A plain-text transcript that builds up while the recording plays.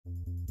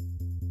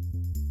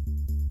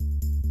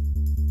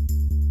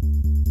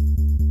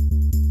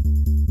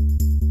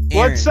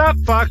What's up,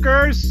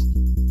 fuckers?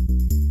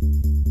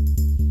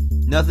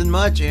 Nothing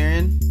much,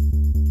 Aaron.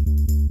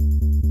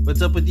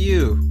 What's up with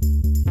you?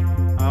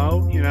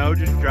 Oh,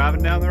 just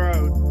driving down the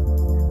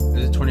road.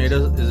 Is it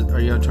tornadoes?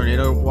 Are you on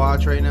tornado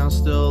watch right now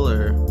still,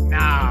 or? No.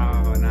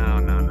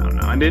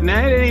 I didn't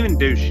even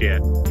do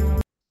shit.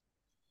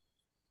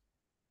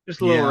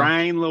 Just a little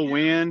rain, a little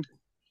wind.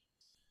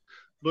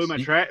 Blew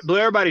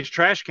everybody's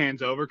trash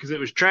cans over because it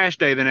was trash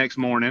day the next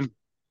morning.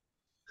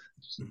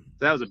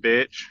 That was a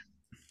bitch.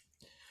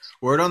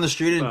 Word on the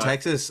street in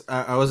Texas.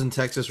 I was in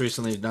Texas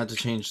recently, not to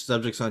change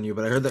subjects on you,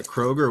 but I heard that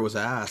Kroger was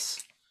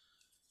ass.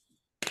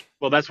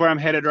 Well, that's where I'm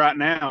headed right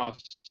now.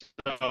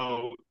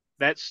 So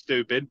that's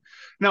stupid.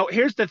 No,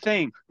 here's the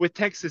thing with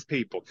Texas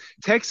people.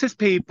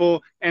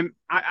 And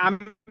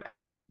I'm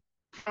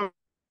from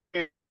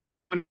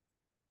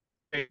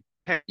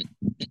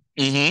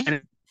Mm-hmm.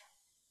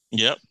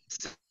 Yep.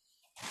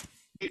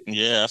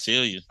 Yeah, I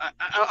feel you.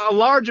 A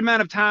large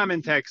amount of time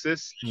in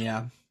Texas.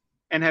 Yeah.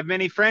 And have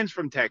many friends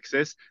from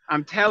Texas.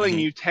 I'm telling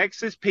you,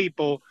 Texas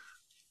people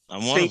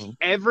think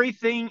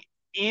everything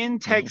in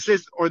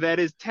Texas or that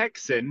is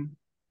Texan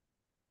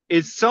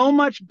is so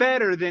much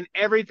better than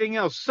everything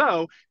else.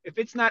 So if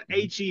it's not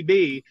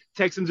H-E-B,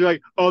 Texans are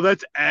like, oh,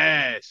 that's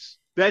ass.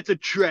 That's a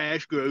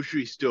trash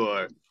grocery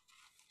store.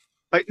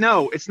 Like,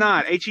 no, it's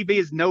not. H-E-B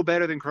is no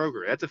better than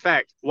Kroger. That's a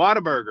fact.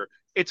 Whataburger,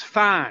 it's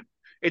fine.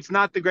 It's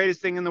not the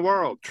greatest thing in the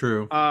world.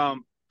 True.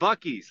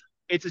 Buc-ee's,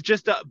 it's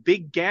just a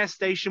big gas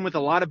station with a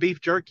lot of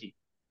beef jerky.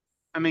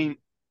 I mean,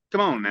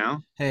 come on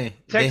now. Hey,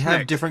 Tex-Mex, they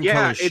have different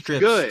color strips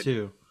good.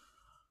 too.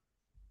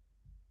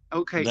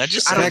 Okay, that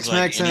just sounds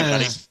like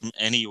anybody from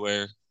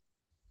anywhere.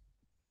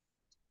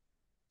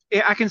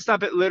 Yeah, I can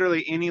stop at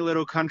literally any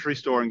little country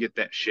store and get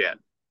that shit.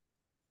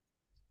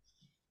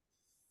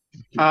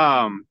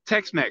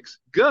 Tex-Mex,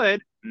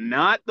 good,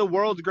 not the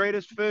world's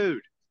greatest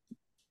food.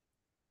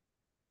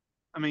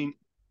 I mean,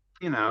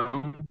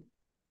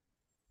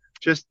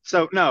 just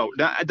so no,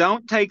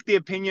 don't take the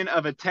opinion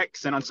of a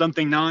Texan on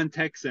something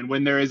non-Texan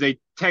when there is a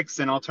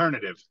Texan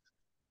alternative.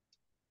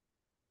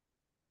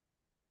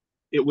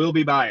 It will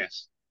be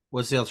biased.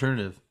 What's the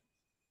alternative?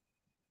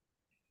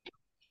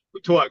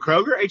 To what?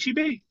 Kroger?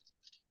 H-E-B?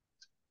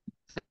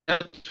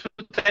 That's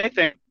what they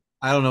think.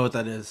 I don't know what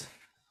that is.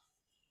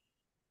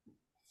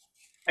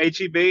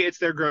 H-E-B, it's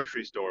their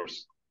grocery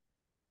stores.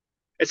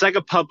 It's like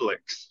a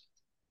Publix.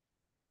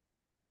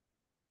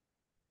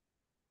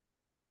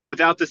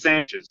 Without the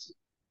sandwiches.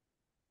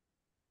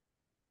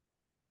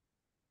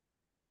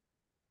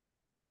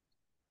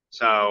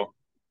 So,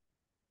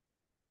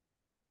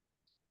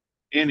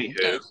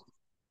 anywho,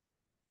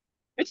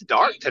 it's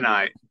dark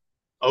tonight.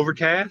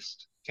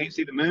 Overcast. Can't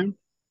see the moon.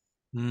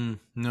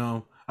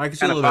 No, I can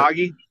see kind of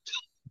foggy.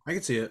 I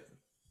can see it.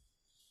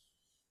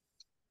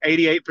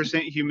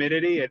 88%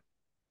 humidity at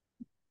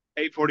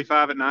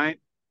 8:45 at night.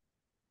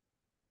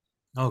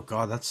 Oh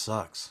God, that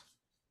sucks.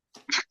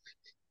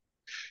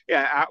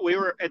 Yeah, we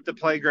were at the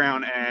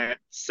playground at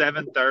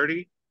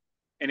 7:30,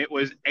 and it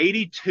was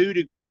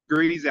 82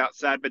 degrees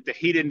outside, but the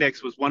heat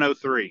index was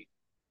 103.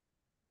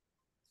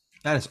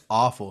 That is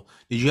awful.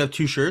 Did you have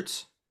two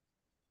shirts?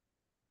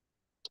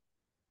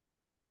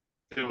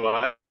 Do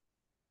what?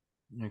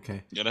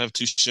 Okay. You gotta have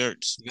two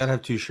shirts. You gotta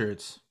have two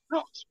shirts.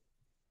 No.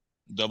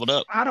 Doubled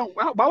up.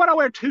 Why would I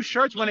wear two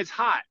shirts when it's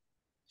hot?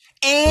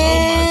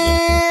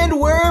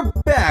 And we're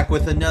back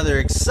with another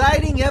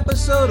exciting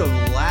episode of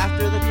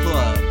Laughter the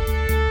Club.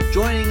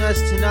 Joining us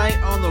tonight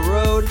on the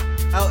road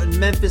out in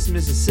Memphis,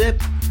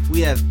 Mississippi, we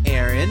have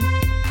Aaron.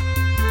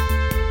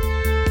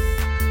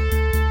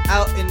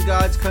 Out in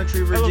God's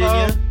country, Virginia,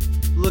 hello.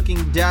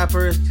 Looking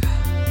dapper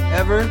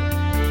ever,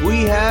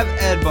 we have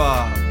Ed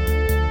Bob.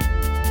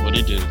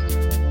 What'd he do?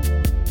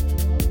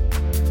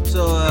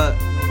 So,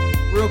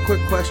 real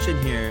quick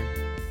question here.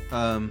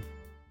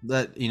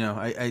 That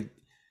I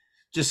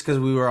just because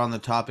we were on the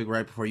topic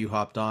right before you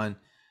hopped on.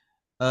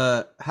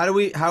 How are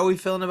we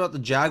feeling about the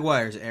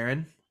Jaguars,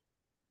 Aaron?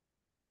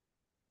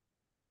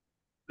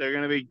 They're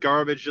gonna be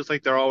garbage, just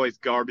like they're always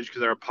garbage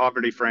because they're a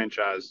poverty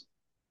franchise.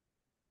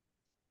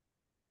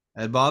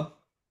 Ed Bob?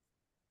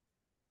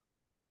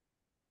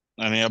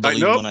 I mean, I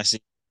believe when I see.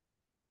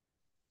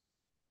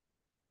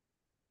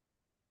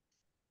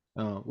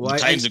 Oh, well, the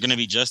Titans are going to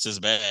be just as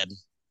bad.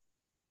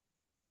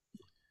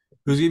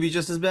 Who's going to be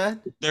just as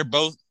bad? They're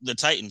both the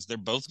Titans. They're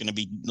both going to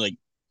be like.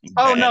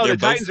 Oh bad. no, the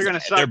Titans are going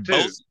to suck too.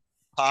 They're both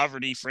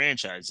poverty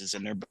franchises,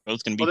 and they're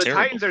both going to be terrible.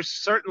 terrible. The Titans are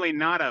certainly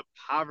not a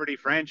poverty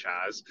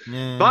franchise,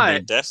 yeah, but they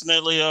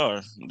definitely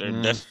are.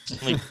 They're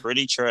definitely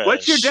pretty trash.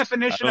 What's your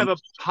definition of a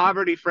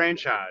poverty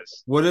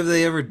franchise? What have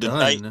they ever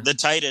done? The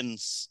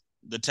Titans.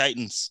 The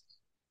Titans.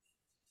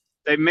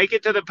 They make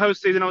it to the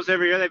postseason almost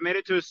every year. They've made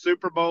it to a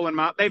Super Bowl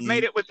they've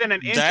made it within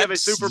an inch of a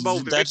Super Bowl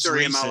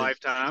victory in my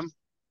lifetime.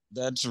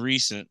 That's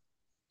recent.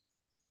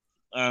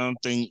 I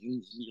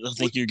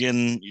think you're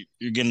getting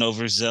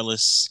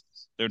overzealous.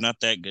 They're not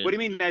that good. What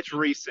do you mean that's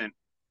recent?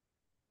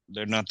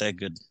 They're not that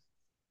good.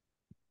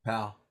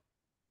 Pal.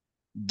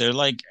 They're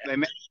like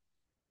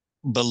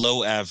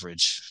below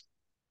average.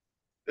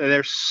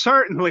 They're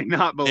certainly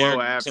not below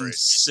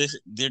average.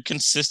 They're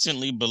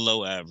consistently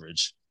below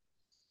average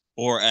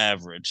or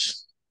average.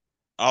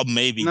 I'll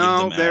maybe give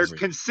No, them they're average.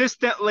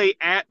 consistently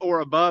at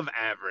or above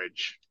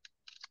average.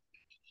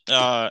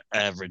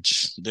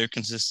 Average. They're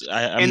consistent.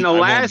 I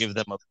won't give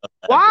them a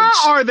why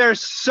average. are there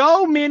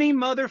so many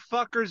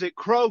motherfuckers at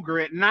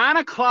Kroger at 9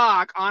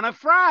 o'clock on a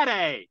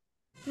Friday?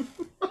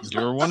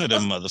 You're one of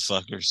them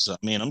motherfuckers. I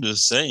mean, I'm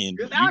just saying.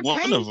 You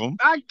one of them.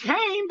 I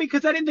came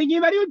because I didn't think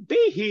anybody would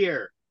be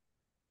here.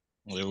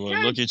 Well,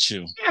 look at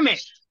you. Damn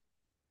it.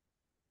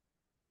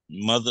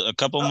 A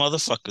couple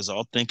motherfuckers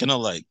all thinking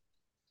alike.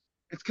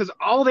 It's because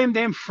all them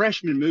damn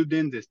freshmen moved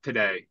in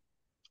today.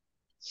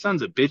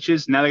 Sons of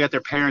bitches. Now they got their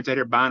parents out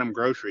here buying them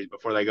groceries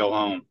before they go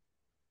home.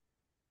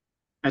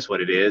 That's what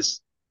it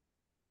is.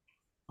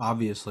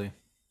 Obviously.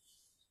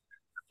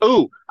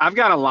 Ooh, I've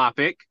got a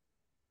lopic.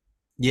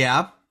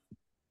 Yeah.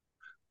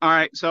 All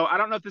right. So I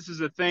don't know if this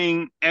is a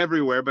thing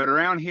everywhere, but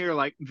around here,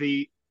 like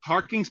the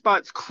parking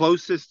spots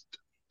closest,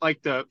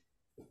 like the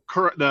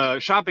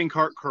shopping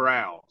cart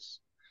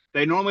corrals,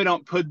 they normally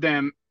don't put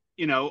them,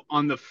 in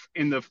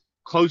the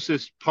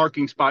closest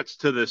parking spots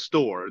to the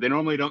store. They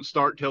normally don't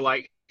start till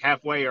like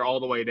halfway or all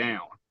the way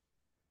down.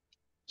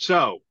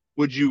 So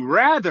would you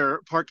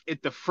rather park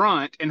at the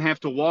front and have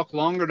to walk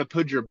longer to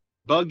put your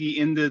buggy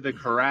into the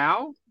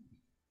corral?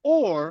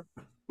 Or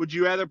would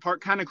you rather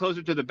park kind of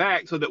closer to the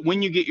back so that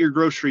when you get your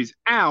groceries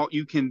out,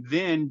 you can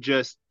then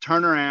just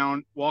turn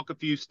around, walk a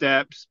few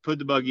steps, put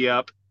the buggy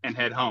up, and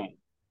head home?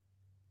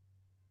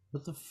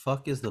 What the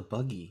fuck is the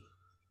buggy?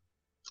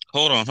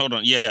 Hold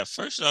on. Yeah,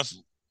 first off,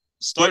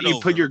 start over.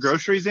 Put your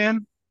groceries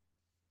in?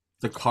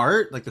 The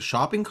cart? Like the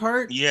shopping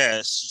cart?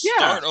 Yes. Yeah.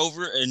 Start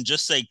over and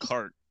just say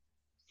cart.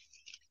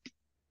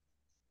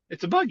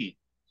 It's a buggy.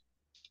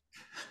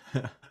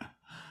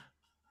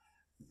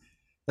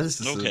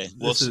 Okay.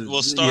 We'll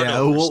start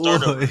over.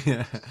 Start over.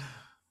 Yeah.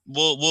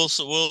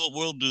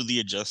 We'll do the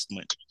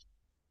adjustment.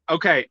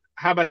 Okay.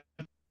 How about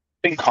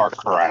cart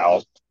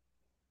corral?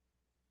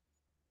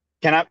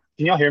 Can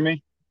y'all hear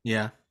me?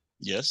 Yeah.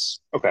 Yes.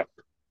 Okay.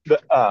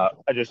 I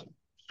just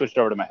switched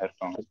over to my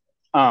headphones.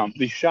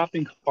 The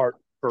shopping cart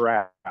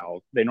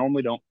corrals, they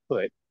normally don't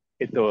put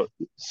at the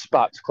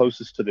spots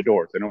closest to the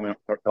doors. They normally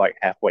don't start like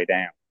halfway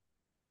down.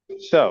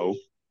 So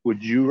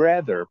would you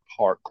rather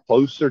park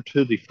closer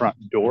to the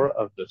front door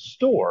of the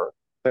store,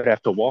 but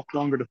have to walk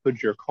longer to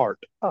put your cart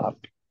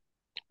up,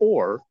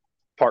 or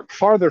park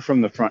farther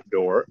from the front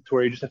door to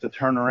where you just have to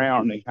turn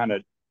around and kind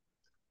of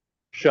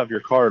shove your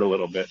cart a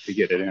little bit to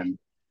get it in?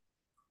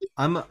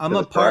 I'm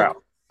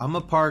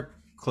a park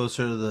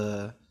closer to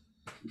the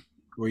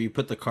where you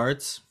put the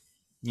carts,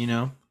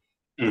 the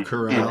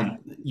corral,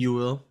 you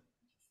will.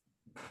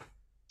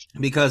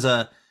 Because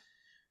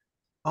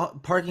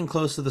parking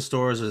close to the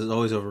stores is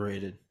always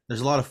overrated.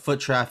 There's a lot of foot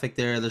traffic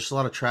there. There's a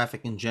lot of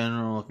traffic in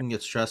general. It can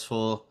get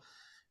stressful.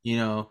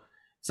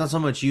 It's not so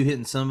much you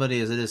hitting somebody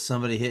as it is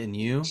somebody hitting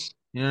you.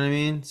 You know what I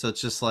mean? So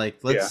it's just like,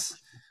 let's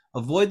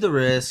avoid the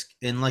risk.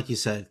 And like you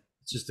said,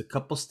 it's just a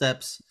couple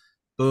steps.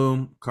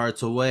 Boom,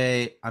 carts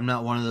away. I'm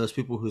not one of those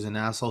people who's an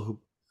asshole who,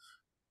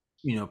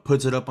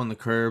 puts it up on the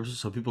curbs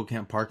so people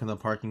can't park in the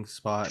parking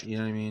spot. You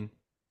know what I mean?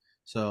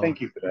 So thank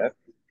you for that.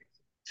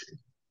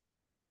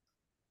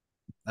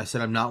 I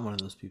said I'm not one of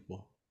those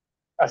people.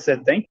 I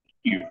said thank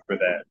you for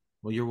that.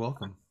 Well, you're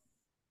welcome.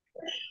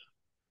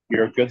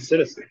 You're a good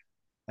citizen.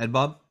 Ed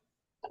Bob?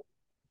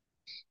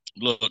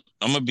 Look,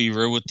 I'm going to be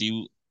real with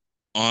you.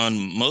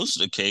 On most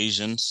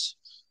occasions,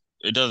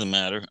 it doesn't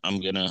matter.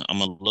 I'm gonna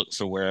look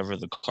for wherever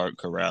the cart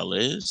corral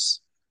is.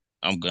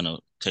 I'm going to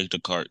take the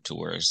cart to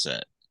where it's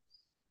at.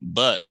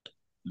 But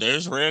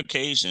there's rare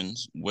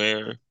occasions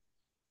where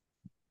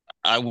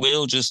I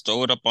will just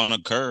throw it up on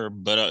a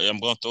curb, but I'm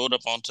going to throw it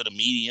up onto the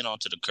median,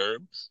 onto the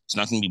curb. It's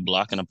not going to be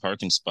blocking a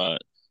parking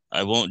spot.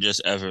 I won't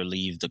just ever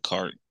leave the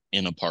cart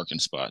in a parking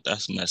spot.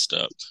 That's messed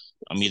up.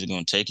 I'm either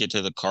going to take it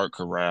to the cart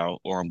corral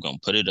or I'm going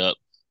to put it up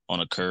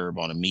on a curb,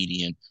 on a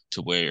median,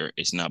 to where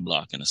it's not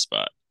blocking a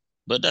spot.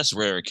 But that's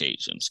rare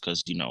occasions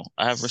because,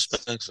 I have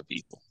respect for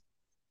people.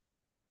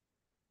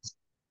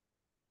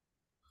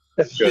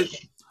 That's good.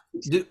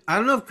 I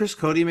don't know if Chris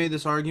Cody made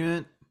this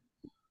argument,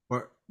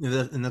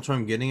 and that's where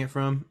I'm getting it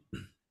from.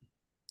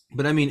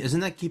 But I mean,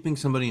 isn't that keeping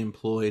somebody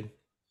employed,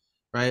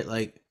 right?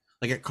 Like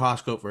at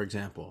Costco, for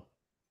example,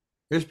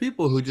 there's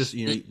people who just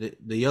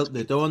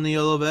they throw in the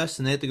yellow vest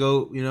and they have to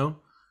go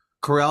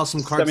corral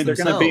some carts. I mean, they're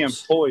going to be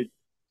employed.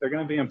 They're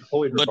going to be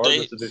employed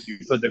regardless of if you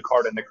put the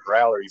cart in the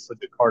corral or you put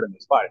the cart in the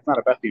spot. It's not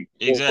about the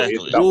employee. Exactly.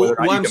 It's about whether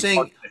or not you can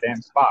park in the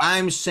damn spot.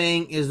 I'm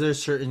saying, is there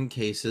certain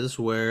cases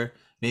where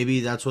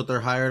maybe that's what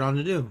they're hired on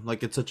to do?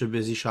 Like it's such a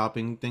busy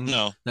shopping thing.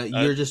 No, that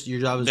your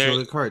job is to go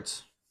get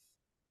carts.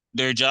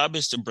 Their job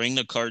is to bring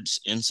the carts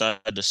inside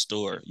the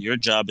store. Your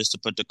job is to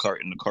put the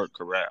cart in the cart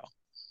corral.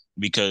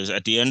 Because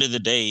at the end of the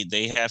day,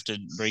 they have to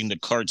bring the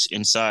carts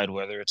inside,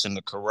 whether it's in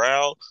the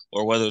corral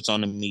or whether it's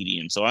on the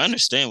median. So I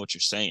understand what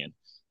you're saying.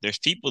 There's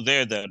people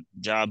there that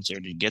jobs are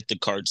to get the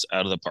carts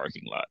out of the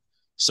parking lot.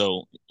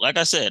 So, like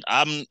I said,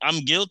 I'm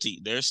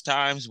guilty. There's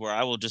times where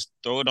I will just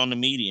throw it on the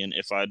median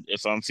if I'm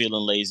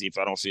feeling lazy, if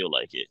I don't feel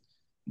like it.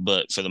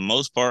 But for the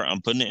most part,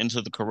 I'm putting it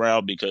into the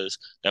corral because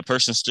that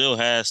person still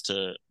has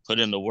to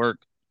put in the work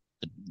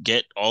to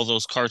get all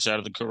those carts out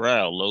of the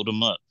corral, load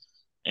them up.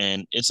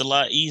 And it's a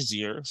lot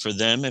easier for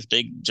them if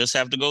they just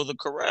have to go to the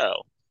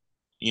corral.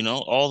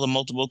 All the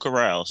multiple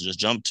corrals, just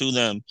jump to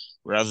them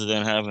rather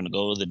than having to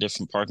go to the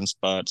different parking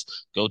spots,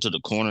 go to the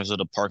corners of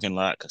the parking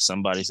lot because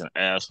somebody's an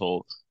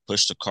asshole,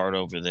 push the cart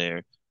over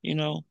there.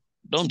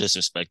 Don't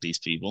disrespect these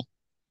people.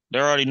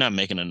 They're already not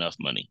making enough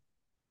money.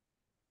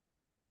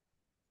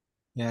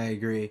 Yeah, I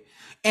agree.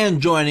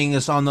 And joining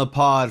us on the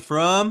pod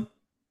from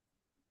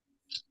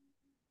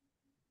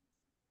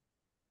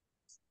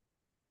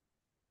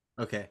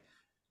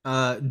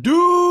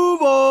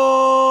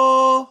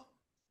Duval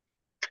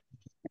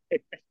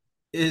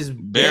is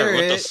Barrett,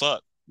 what the Barrett.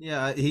 fuck?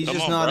 Yeah, he's Come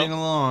just on, nodding bro.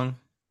 along.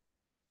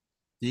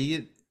 Do you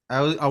get?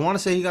 I want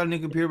to say he got a new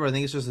computer, but I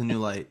think it's just a new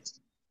light.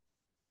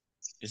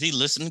 Is he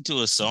listening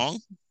to a song?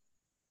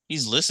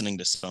 He's listening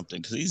to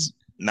something because he's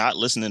not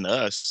listening to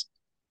us.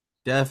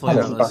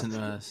 Definitely not listening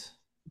to us.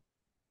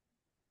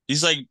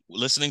 He's like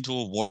listening to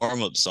a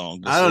warm-up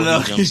song I don't before know.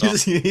 he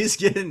jumps on. He's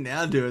getting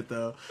down to it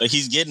though. Like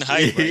he's getting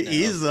hyped right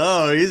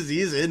now.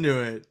 He's into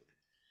it.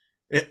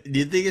 Do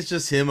you think it's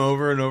just him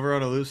over and over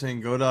on a loop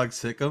saying "Go Dog,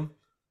 sick 'em"?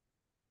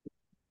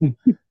 I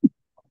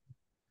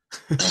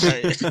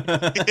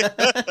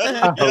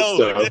hope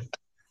so.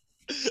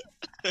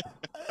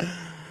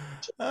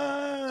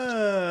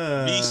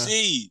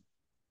 BC.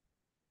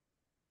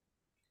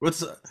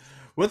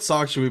 What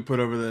song should we put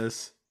over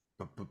this?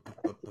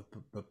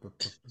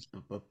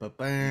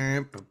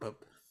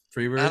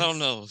 Freebird? I don't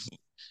know.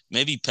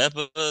 Maybe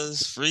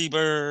Peppa's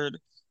Freebird.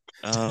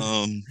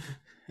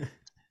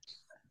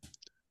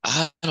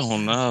 I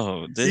don't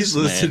know. He's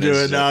listening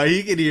to it now.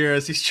 He can hear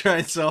us. He's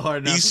trying so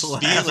hard not to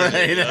laugh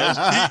right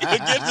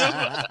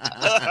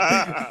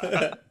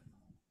now.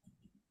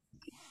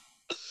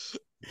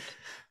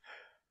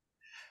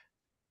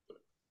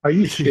 Are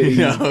you kidding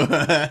me?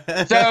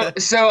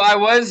 So I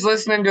was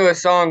listening to a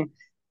song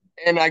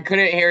and I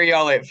couldn't hear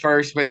y'all at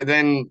first, but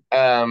then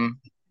I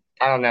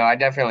don't know. I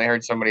definitely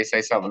heard somebody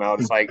say something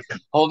else like,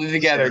 hold it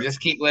together, just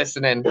keep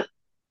listening.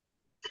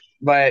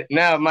 But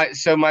no,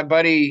 my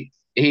buddy,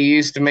 he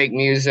used to make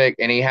music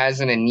and he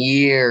hasn't in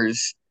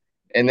years.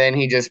 And then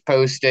he just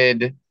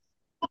posted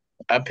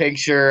a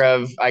picture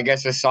of, I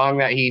guess, a song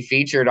that he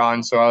featured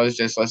on. So I was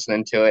just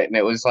listening to it and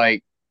it was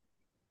like,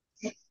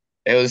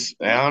 I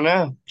don't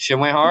know. Shit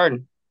went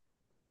hard.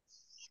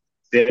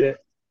 Did it?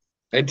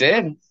 It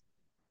did.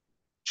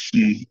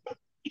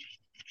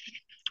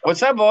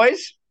 What's up,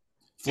 boys?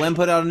 Flem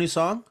put out a new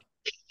song?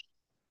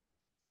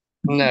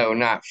 No,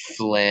 not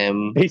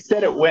Flim. He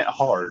said it went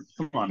hard.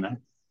 Come on now.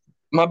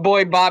 My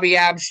boy Bobby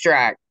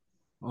Abstract.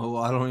 Oh,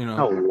 I don't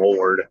Oh,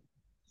 Lord.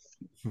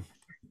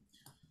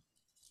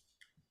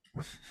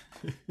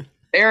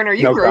 Aaron, are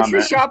you grocery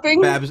comment.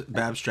 shopping?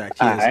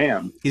 Babstract. I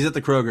am. He's at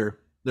the Kroger.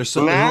 There's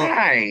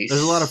nice.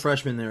 There's a lot of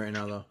freshmen there right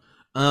now, though.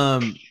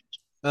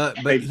 But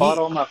they bought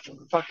all my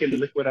fucking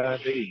liquid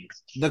IVs.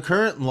 The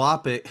current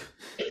Lopic.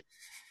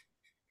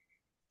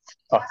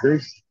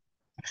 Fuckers.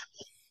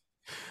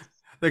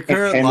 The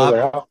current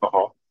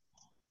alcohol.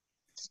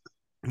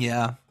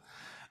 Yeah.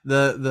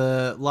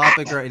 The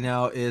Lopic right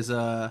now is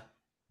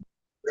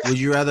would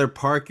you rather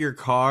park your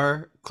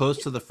car close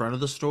to the front of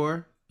the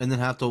store and then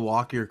have to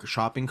walk your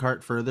shopping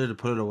cart further to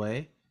put it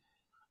away?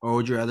 Or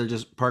would you rather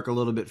just park a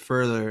little bit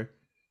further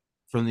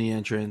from the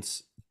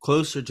entrance,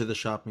 closer to the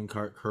shopping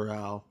cart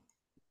corral?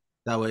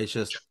 That way it's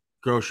just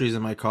groceries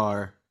in my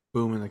car,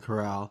 boom, in the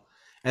corral.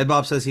 Ed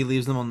Bob says he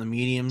leaves them on the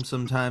medium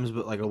sometimes,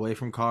 but like away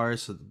from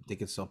cars so they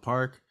can still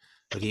park.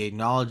 But he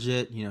acknowledged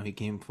it. He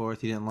came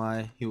forth. He didn't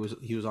lie. He was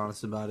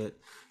honest about it.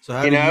 So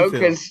how do you feel?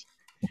 Because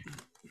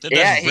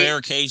that's rare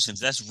occasions.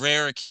 That's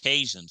rare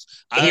occasions.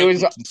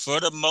 For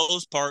the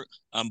most part,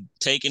 I'm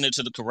taking it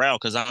to the corral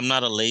because I'm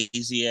not a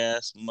lazy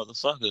ass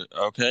motherfucker.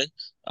 Okay,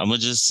 I'm gonna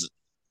just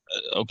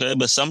okay.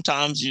 But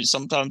sometimes you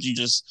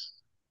just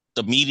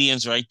the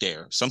median's right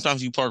there.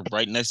 Sometimes you park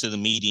right next to the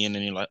median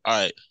and you're like, all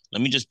right,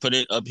 let me just put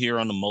it up here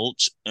on the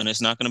mulch and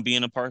it's not going to be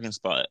in a parking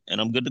spot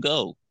and I'm good to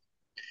go.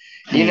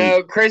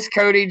 Chris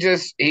Cody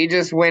just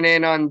went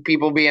in on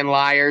people being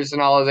liars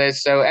and all of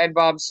this. So Ed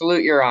Bob,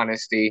 salute your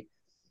honesty.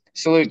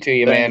 Salute to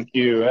you, man. Thank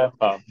you, Ed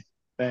Bob.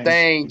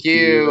 Thank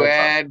you,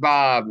 Ed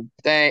Bob.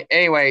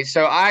 Anyway,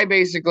 so I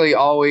basically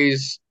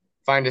always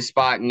find a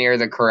spot near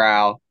the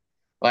corral.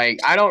 Like,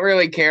 I don't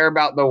really care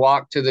about the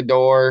walk to the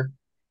door.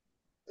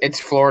 It's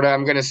Florida.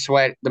 I'm going to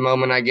sweat the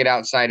moment I get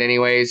outside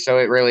anyway, so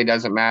it really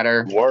doesn't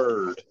matter.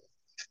 Word.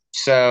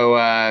 So,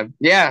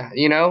 yeah,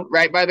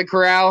 right by the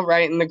corral,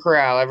 right in the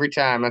corral every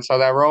time. That's how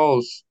that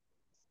rolls.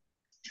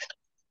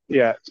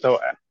 Yeah, so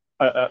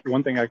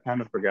one thing I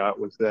kind of forgot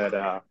was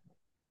that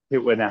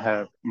when I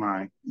have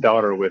my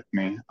daughter with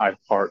me, I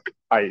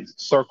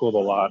circled a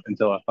lot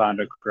until I find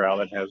a corral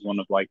that has one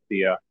of like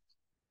the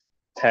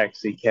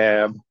taxi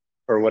cab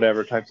or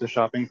whatever types of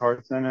shopping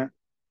carts in it.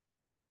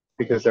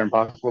 because they're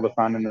impossible to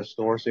find in the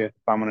store. So you have to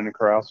find one in a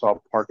corral. So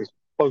I'll park as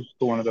close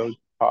to one of those as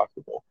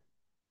possible.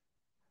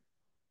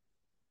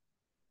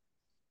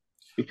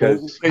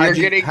 Because how'd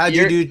you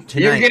do tonight?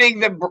 You're getting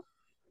the.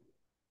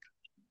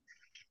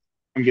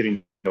 I'm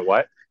getting the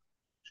what?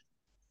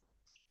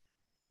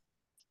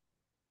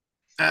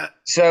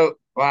 So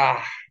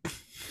wow.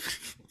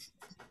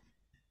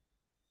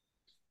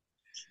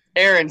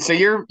 Aaron, so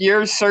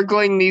you're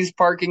circling these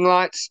parking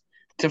lots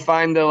to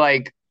find the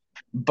like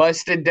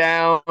busted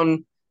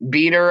down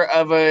beater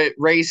of a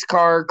race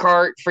car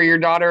cart for your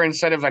daughter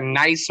instead of a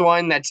nice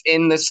one that's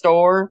in the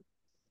store?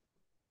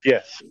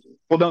 Yes.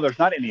 Well, no, there's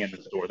not any in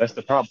the store. That's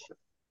the problem.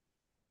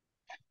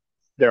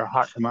 They're a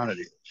hot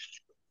commodity.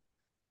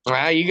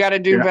 Well, you got to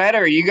do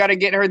better. You got to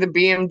get her the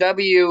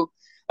BMW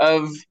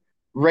of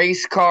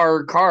race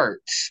car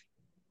carts.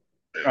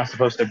 I'm not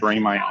supposed to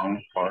bring my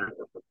own car.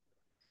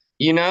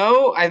 You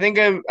know, I think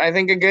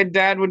a good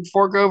dad would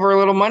fork over a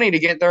little money to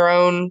get their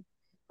own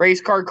race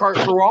car cart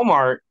for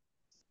Walmart.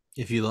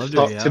 If you loved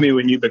her, Talk to me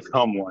when you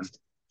become one.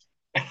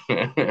 All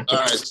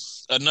right,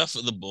 enough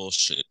of the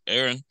bullshit,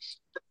 Aaron.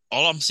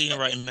 All I'm seeing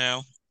right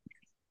now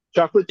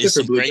chocolate chip is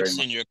or some blueberry grapes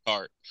in your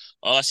cart.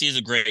 All I see is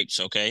the grapes.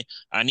 Okay,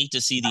 I need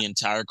to see the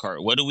entire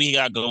cart. What do we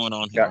got going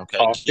on here? Okay,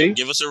 coffee.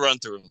 Give us a run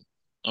through.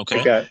 Okay,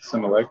 I got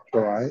some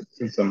electrolytes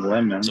and some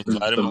lemons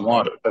and some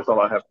water. That's all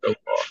I have so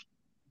far.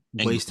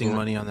 Wasting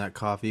money on that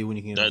coffee when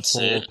you can get a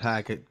whole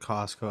pack at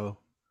Costco.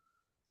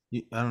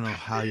 I don't know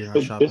how you're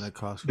not shopping at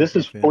Costco. This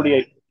is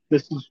 48.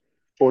 This is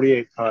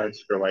 48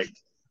 pods for like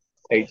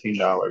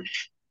 $18.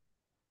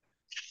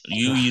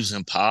 You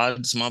using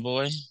pods, my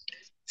boy?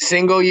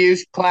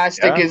 Single-use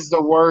plastic is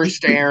the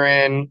worst,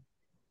 Aaron.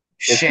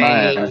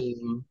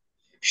 Shame.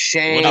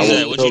 Shame. What is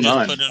that?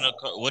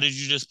 What did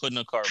you just put in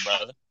a cart,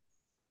 brother?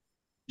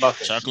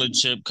 Muffins. Chocolate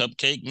chip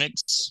cupcake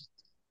mix?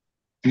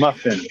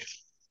 Muffin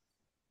mix.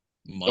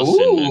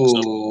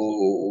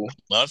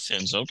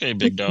 Muffins. Okay,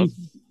 big dog.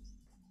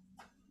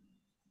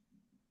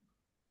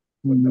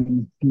 I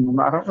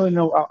don't really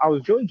know. I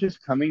was really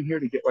just coming here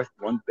to get like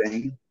one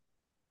thing.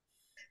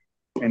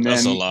 And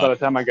then by the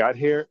time I got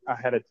here, I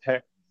had a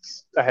text.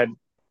 I had,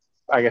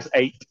 I guess,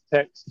 8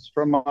 texts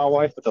from my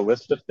wife with a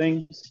list of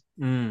things.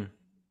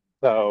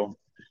 So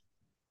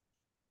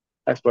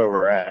that's where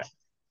we're at.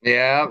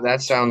 Yeah,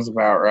 that sounds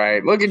about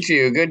right. Look at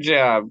you. Good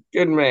job.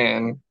 Good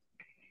man.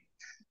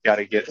 Got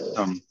to get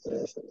some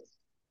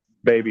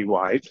baby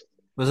wipes.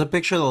 What's a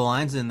picture of the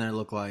lines in there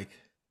look like?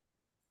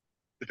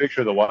 The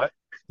picture of the what?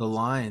 The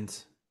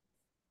lines.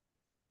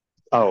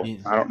 Oh,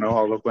 I don't know.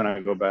 I'll look when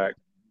I go back.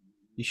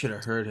 You should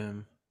have heard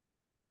him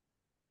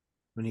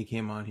when he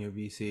came on here,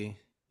 BC.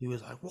 He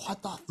was like,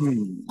 what the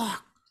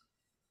fuck?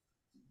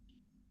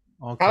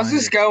 How's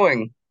this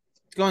going?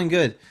 It's going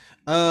good.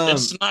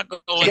 It's not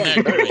going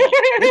that great.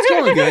 It's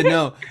going good.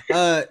 No.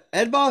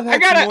 Ed Bob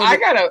had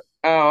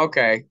oh,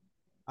 okay.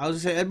 I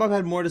was gonna say Ed Bob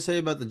had more to say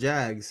about the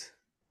Jags.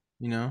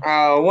 You know?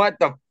 Oh, what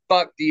the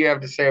fuck do you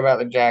have to say about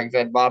the Jags,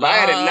 Ed Bob? I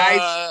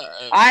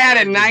had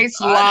a nice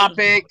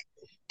topic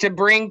to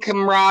bring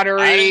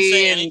camaraderie. I didn't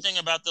say anything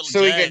about the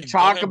so Jags. We could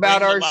talk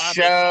about our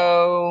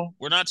show.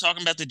 We're not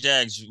talking about the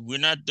Jags. We're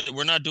not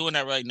doing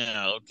that right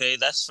now. Okay,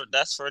 that's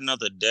for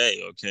another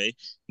day. Okay,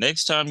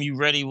 next time you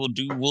ready, we'll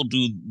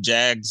do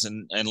Jags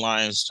and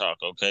Lions talk.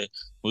 Okay,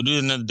 we'll do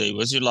it another day.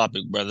 What's your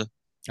topic, brother?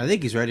 I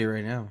think he's ready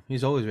right now.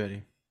 He's always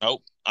ready.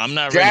 Nope, I'm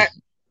not ready.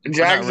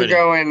 Jags are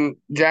going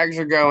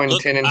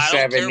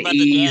 10-7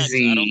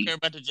 easy. I don't care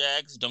about the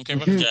Jags. Don't care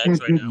about the Jags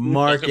right now.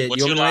 Mark it.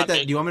 Do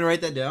you want me to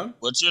write that down?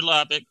 What's your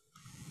topic?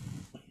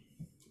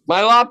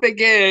 My topic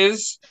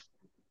is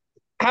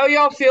how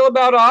y'all feel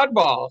about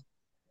Oddball.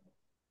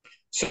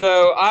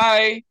 So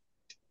I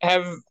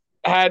have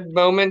had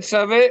moments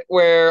of it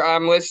where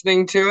I'm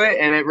listening to it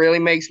and it really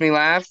makes me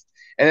laugh.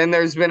 And then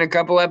there's been a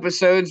couple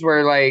episodes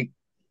where like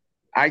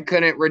I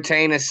couldn't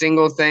retain a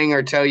single thing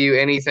or tell you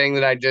anything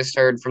that I just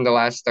heard from the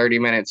last 30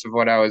 minutes of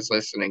what I was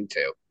listening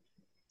to.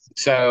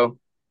 So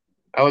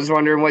I was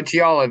wondering what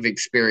y'all have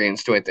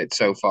experienced with it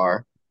so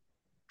far.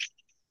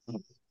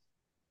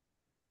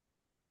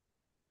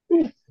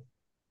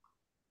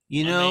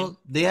 You know,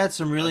 they had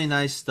some really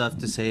nice stuff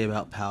to say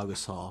about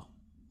Powchrisol.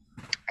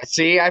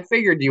 See, I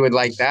figured you would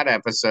like that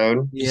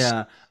episode.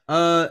 Yeah.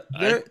 They're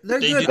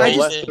good. The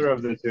lesser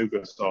of the two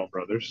Gasol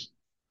brothers.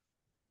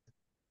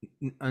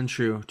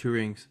 Untrue. 2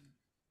 rings.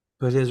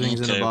 Put his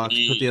rings in a box.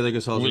 Put the other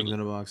Gasol's rings in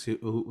a box.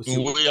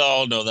 We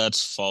all know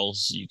that's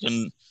false. You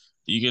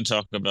can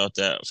talk about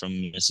that from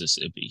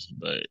Mississippi,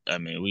 but I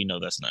mean, we know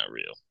that's not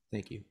real.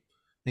 Thank you,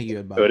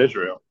 Ed Bob. So it is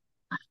real.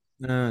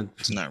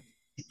 It's not.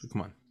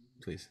 Come on,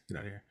 please get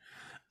out of here.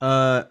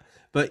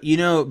 But you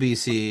know,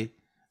 BC,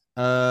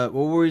 what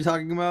were we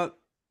talking about?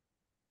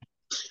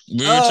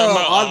 We were talking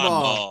about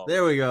Oddball.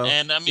 There we go.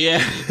 And I mean,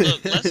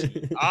 look,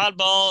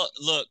 Oddball.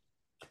 Look,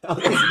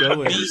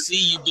 BC,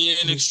 you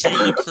being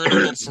extremely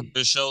critical for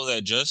the show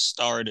that just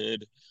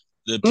started.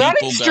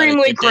 Not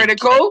extremely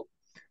critical.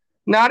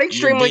 Not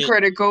extremely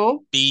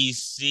critical.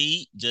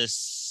 BC,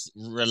 just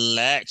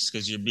relax,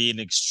 because you're being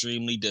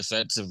extremely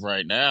defensive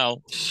right now.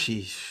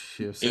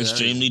 Sheesh,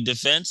 extremely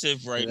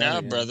defensive right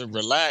now, brother.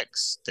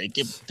 Relax. Take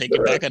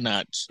it back a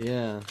notch.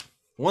 Yeah.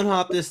 One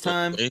hop this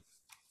time. Okay.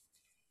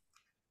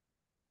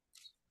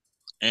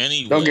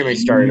 Anyway, don't get me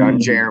started on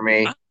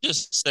Jeremy. I'm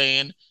just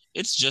saying,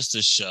 it's just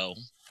a show.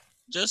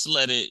 Just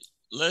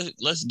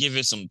let's give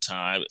it some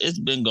time. It's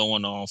been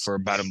going on for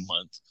about a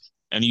month,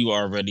 and you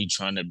already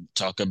trying to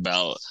talk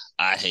about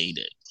I hate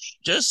it.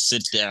 Just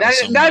sit down.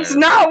 That's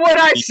not what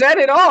I said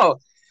at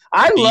all.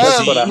 I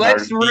love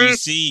Let's Read.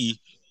 BC.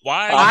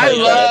 Why? I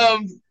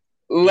love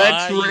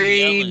Let's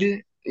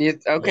Read.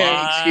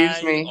 Okay,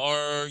 excuse me.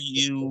 Why are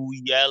you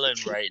yelling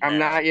right now? I'm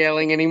not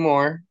yelling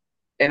anymore.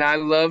 And I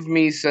love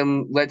me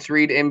some Let's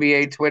Read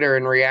NBA Twitter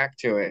and react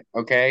to it.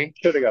 Okay.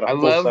 Should have got a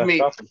full-size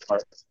shopping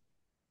cart.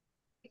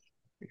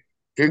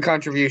 Good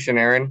contribution,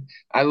 Aaron.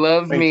 I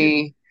love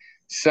me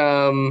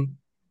some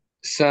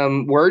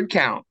word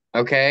count.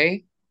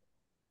 Okay.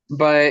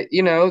 But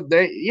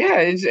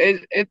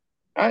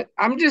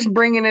I'm just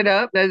bringing it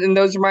up, and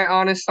those are my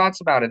honest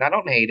thoughts about it. I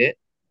don't hate it.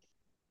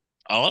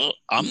 Oh,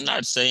 I'm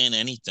not saying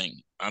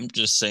anything. I'm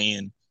just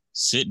saying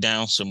sit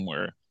down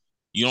somewhere.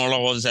 You don't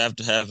always have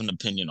to have an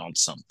opinion on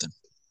something.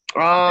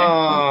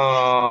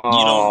 Oh,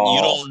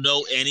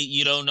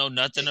 you don't know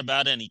nothing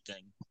about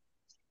anything.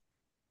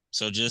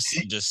 So just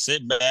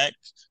sit back,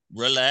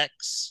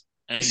 relax,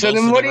 and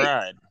go for the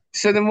ride.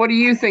 So then what do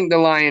you think the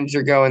Lions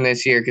are going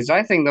this year? Because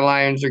I think the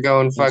Lions are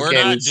going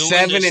fucking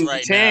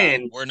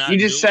 7-10. You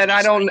just said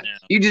I don't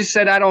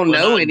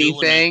know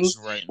anything.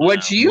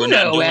 What you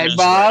know, Ed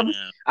Bob?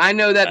 I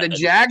know that the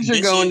Jags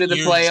are going to the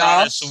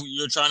playoffs.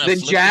 The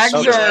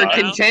Jags are a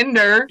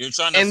contender,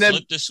 and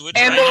the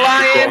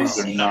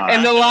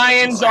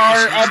Lions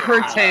are a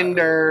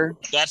pretender.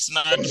 That's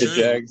not true,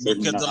 because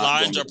the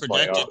Lions are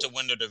projected to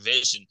win the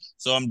division.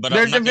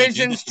 Their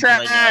division's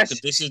trash.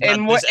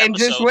 And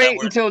just wait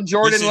until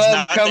Jordan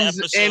Love comes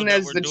in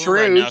as the truth.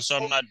 Right now, so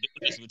I'm not doing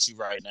this with you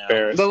right now.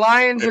 The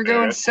Lions are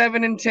going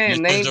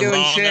 7-10. They ain't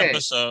doing shit.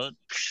 This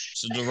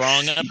is the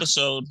wrong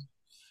episode.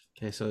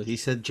 Okay, so he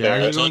said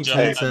Jags are going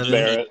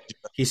 7-7.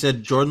 He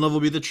said Jordan Love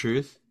will be the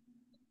truth.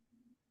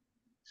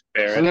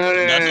 No.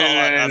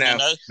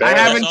 I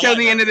have until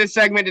the end of this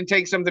segment to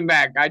take something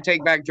back. I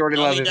take back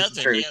Jordan Love as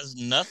the truth. He has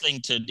nothing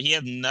to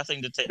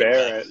take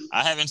back.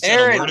 I haven't said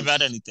a word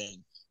about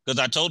anything, because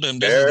I told him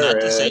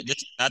this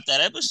is not that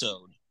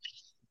episode.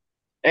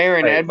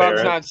 Aaron, Ed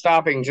Bob's not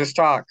stopping. Just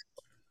talk.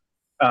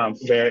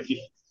 Barrett,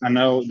 I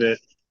know that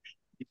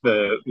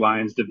the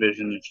Lions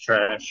division is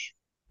trash,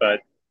 but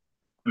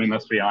I mean,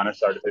 let's be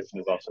honest, our division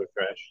is also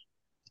trash.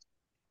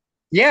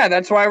 Yeah,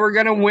 that's why we're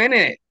gonna win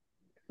it.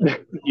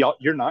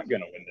 You're not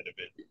gonna win the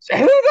division.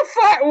 Who the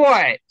fuck?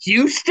 What?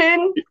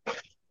 Houston?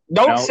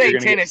 Don't say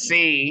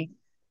Tennessee.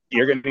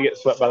 You're gonna get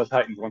swept by the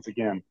Titans once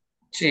again.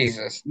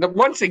 Jesus.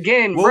 Once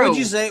again, what would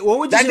you say? What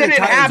would you say the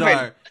Titans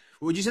are?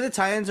 Would you say the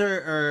Titans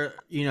are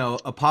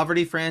a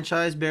poverty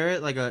franchise,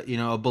 Barrett, like a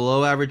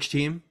below average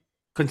team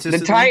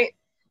consistently?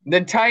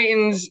 The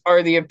Titans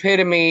are the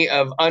epitome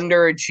of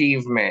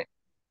underachievement.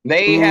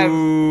 They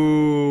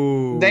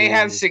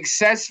have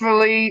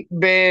successfully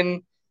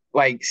been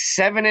like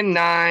 7-9,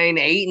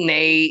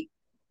 8-8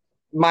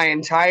 my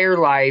entire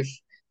life.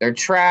 They're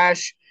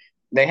trash.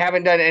 They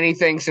haven't done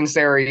anything since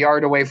they were a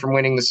yard away from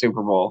winning the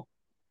Super Bowl.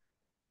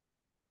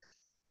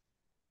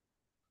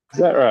 Is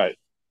that right?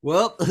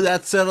 Well,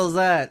 that settles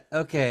that.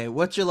 Okay,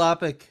 what's your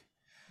topic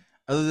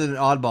other than an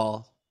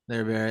oddball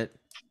there, Barrett?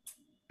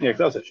 Yeah,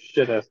 because that was a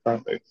shit-ass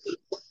topic.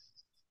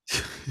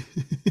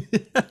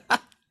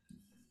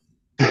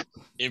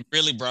 It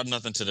really brought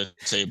nothing to the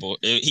table.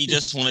 He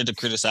just wanted to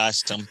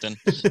criticize something,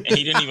 and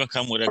he didn't even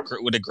come with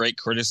a great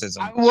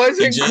criticism. I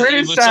wasn't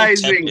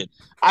criticizing.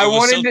 I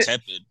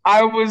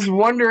was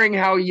wondering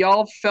how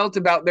y'all felt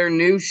about their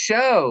new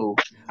show.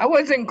 I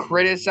wasn't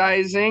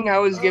criticizing. I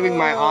was giving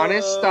my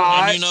honest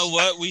thoughts. And you know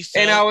what?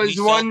 I was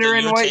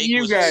wondering what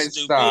you guys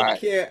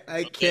thought.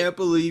 I can't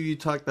believe you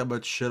talked that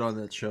much shit on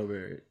that show,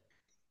 Barrett.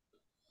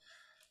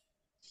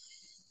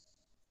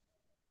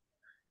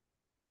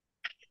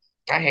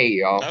 I hate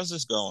y'all. How's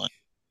this going?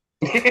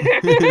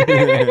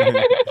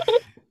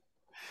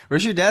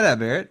 Where's your dad at,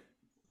 Barrett?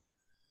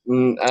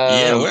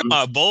 Where's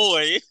my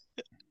boy?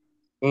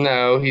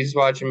 No, he's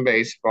watching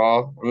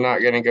baseball. I'm not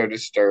going to go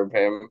disturb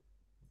him.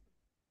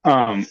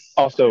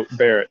 Also,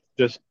 Barrett,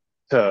 just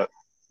to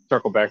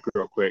circle back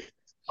real quick,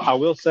 I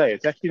will say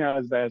it's actually not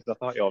as bad as I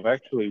thought. Y'all have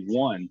actually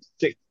won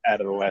 6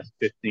 out of the last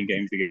 15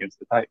 games against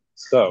the Titans.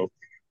 So,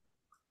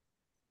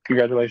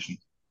 congratulations.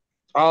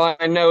 All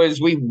I know is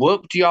we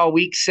whooped y'all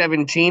week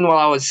 17 while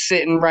I was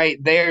sitting right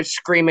there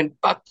screaming,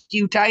 "Fuck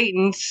you,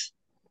 Titans."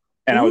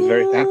 And I was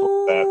very thankful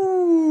for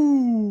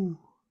that.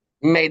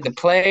 Made the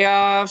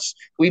playoffs.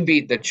 We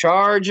beat the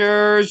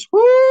Chargers.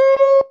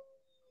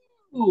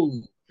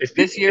 Woo!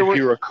 If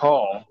you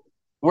recall,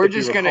 we're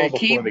just gonna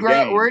keep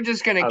growing. We're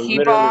just gonna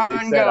keep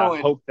on going. I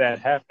hope that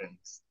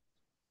happens,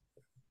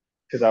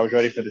 because I was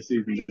ready for the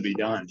season to be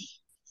done.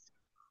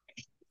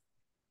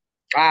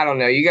 I don't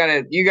know. You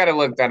gotta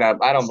look that up.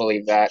 I don't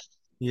believe that.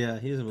 Yeah,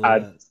 he doesn't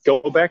believe that. Go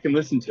back and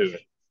listen to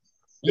it.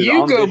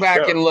 You go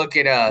back and look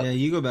it up. Yeah,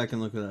 you go back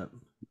and look it up.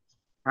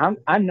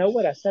 I know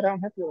what I said. I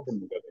don't have to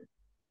listen to it.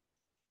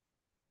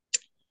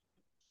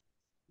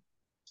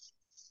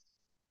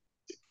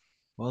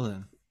 Well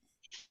then.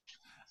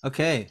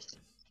 Okay.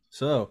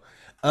 So,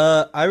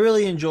 I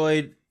really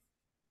enjoyed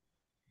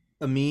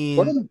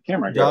Amin,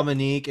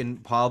 Dominique,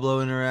 and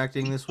Pablo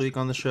interacting this week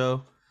on the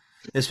show,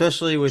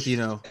 especially with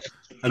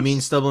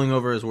Amin stumbling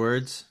over his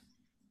words.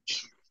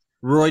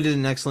 Roy did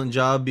an excellent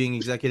job being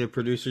executive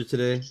producer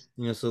today.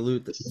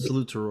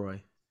 Salute to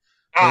Roy.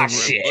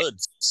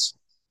 Shit.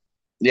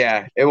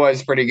 Yeah, it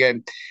was pretty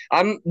good.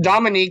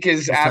 Dominique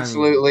is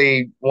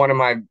absolutely one of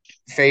my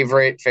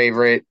favorite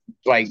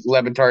like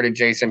Le Batard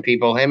adjacent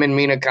people. Him and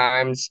Mina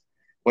Kimes,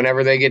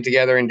 whenever they get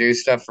together and do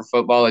stuff for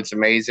football, it's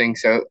amazing.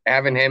 So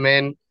having him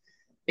in,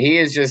 he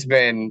has just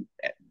been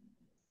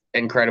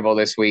incredible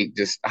this week.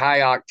 Just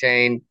high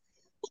octane,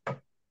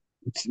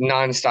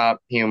 nonstop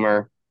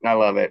humor. I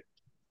love it.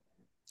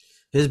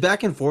 His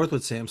back and forth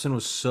with Samson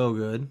was so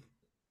good.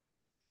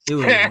 It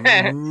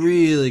was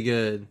really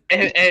good.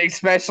 And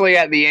especially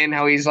at the end,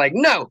 how he's like,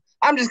 no,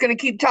 I'm just going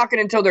to keep talking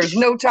until there's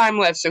no time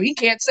left, so he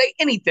can't say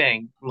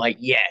anything. I'm like,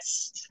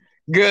 yes.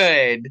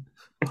 Good.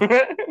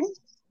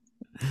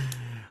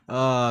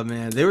 Oh,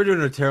 man. They were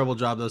doing a terrible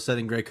job, though,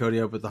 setting Greg Cody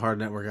up with the hard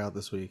network out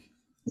this week.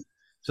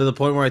 To the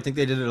point where I think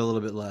they did it a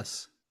little bit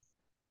less.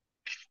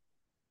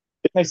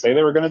 Didn't they say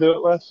they were going to do it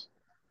less?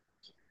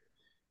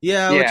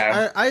 Yeah. Which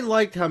I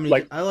liked how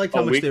many. I liked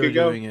how much they were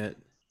doing it.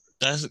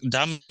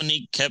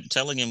 Dominique kept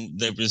telling him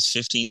there was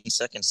 15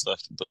 seconds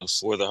left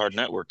before the hard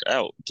network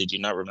out. Did you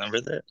not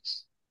remember that?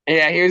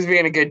 Yeah, he was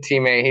being a good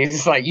teammate. He's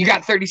just like, you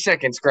got 30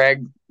 seconds,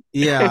 Greg.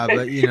 Yeah,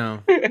 but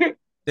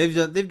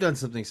they've done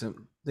something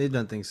they've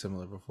done things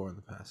similar before in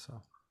the past.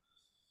 So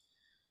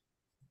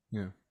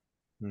yeah.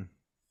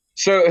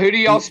 So who do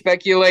y'all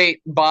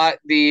speculate bought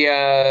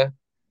the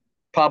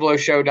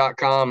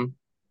PabloShow.com?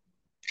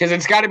 Because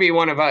it's got to be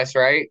one of us,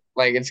 right?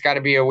 Like it's got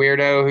to be a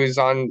weirdo who's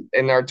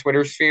in our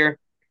Twitter sphere.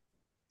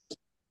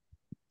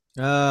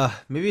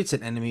 Maybe it's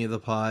an enemy of the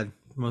pod,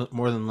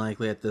 more than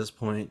likely at this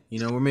point.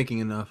 We're making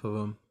enough of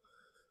them.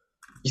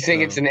 You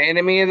think it's an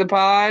enemy of the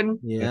pod?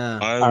 Yeah.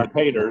 Our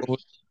haters.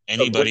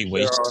 Anybody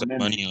waste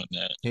money on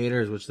that?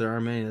 Haters, which there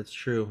are many. That's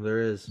true. There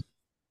is.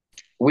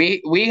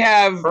 We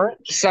have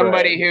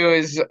somebody who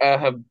is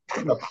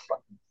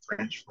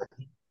French.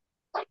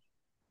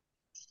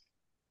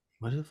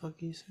 What the fuck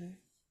did you say?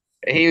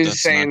 He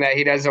was saying that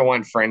he doesn't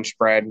want French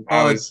bread.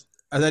 I was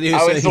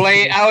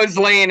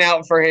laying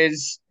out for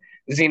his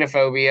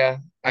xenophobia.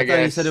 I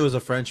guess he said it was a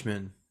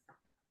Frenchman.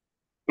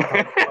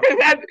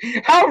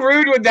 How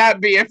rude would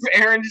that be if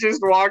Aaron's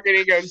just walking and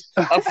he goes,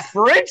 a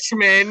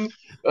Frenchman?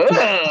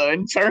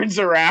 And turns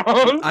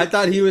around. I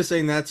thought he was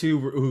saying that too,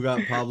 who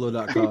got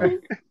Pablo.com.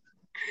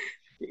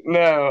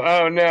 No.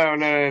 Oh,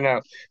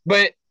 no.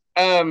 But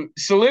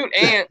salute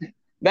Ant.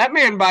 That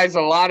man buys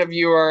a lot of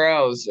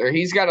URLs, or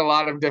he's got a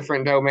lot of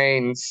different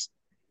domains.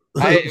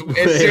 As soon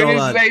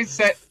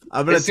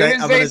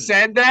as they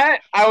said that,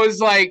 I was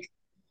like,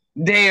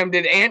 damn,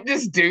 did Ant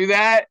just do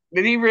that?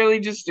 Did he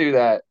really just do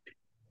that?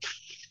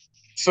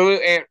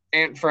 Salute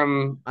Ant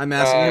from I'm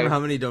asking him how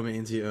many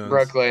domains he owns.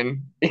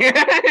 Brooklyn.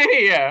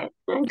 Yeah.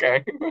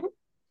 Okay.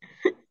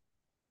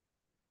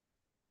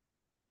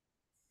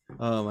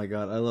 Oh my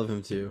god, I love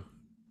him too.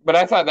 But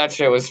I thought that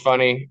shit was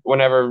funny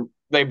whenever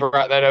they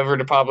brought that over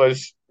to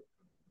Pablo's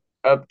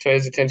up to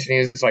his attention. He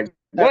was like,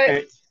 what?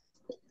 Okay.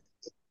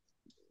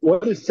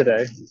 What is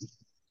today?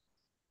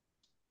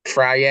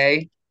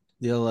 Friday.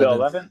 The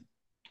 11th.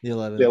 The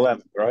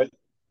 11th, right?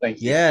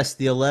 Thank you. Yes,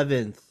 the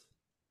 11th.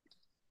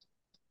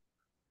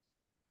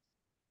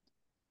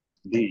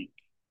 Indeed.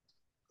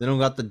 They don't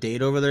got the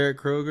date over there at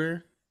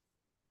Kroger?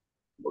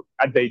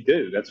 They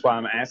do. That's why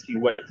I'm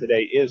asking what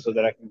today is so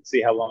that I can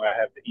see how long I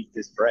have to eat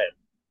this bread.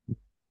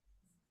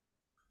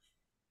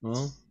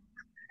 Well,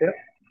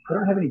 I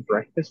don't have any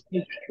breakfast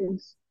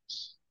pastries.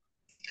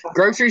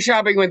 Grocery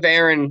shopping with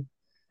Aaron.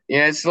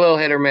 Yeah, it's a little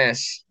hit or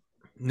miss.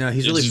 No,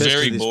 he's really pissed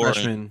with these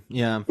freshmen.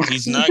 Yeah.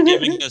 He's not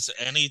giving us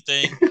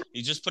anything.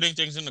 He's just putting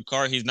things in the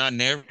car. He's not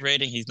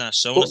narrating. He's not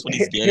showing us what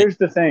he's getting. Here's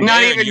the thing.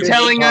 Not even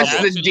telling us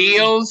the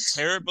deals.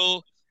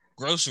 Terrible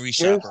grocery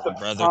shopper,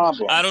 brother.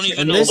 I don't even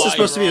and know. And this is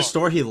supposed to be a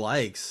store he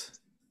likes.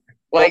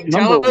 Like,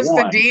 tell us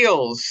the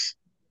deals.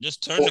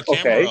 Just turn the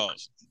camera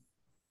off.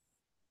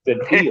 The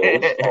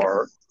deals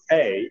are,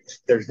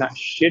 there's not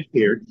shit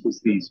here because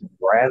these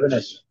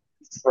ravenous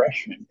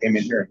freshmen came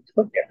in here and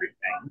took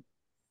everything.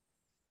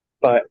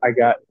 But I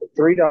got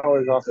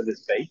 $3 off of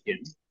this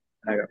bacon,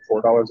 and I got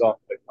 $4 off of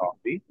the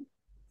coffee.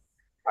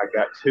 I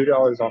got $2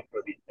 off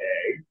of the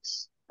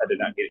eggs. I did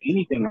not get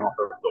anything off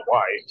of the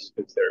whites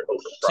because they're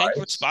overpriced.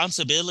 Take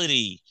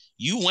responsibility.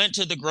 You went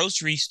to the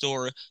grocery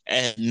store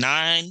at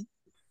 9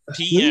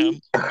 p.m.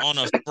 on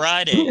a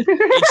Friday.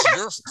 It's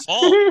your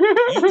fault.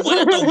 You went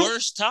at the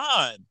worst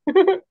time.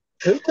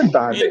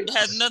 It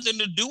had nothing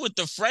to do with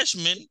the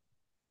freshmen.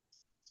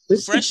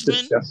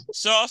 Freshmen,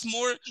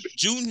 sophomore,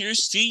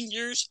 juniors,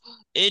 seniors,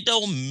 it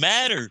don't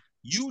matter.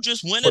 You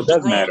just went Well, at the it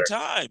does wrong matter.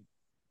 time.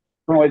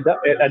 No,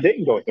 I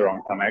didn't go at the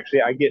wrong time.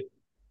 Actually, I get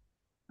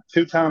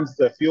 2 times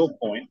the fuel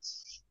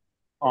points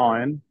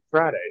on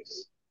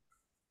Fridays.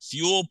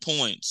 Fuel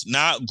points,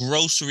 not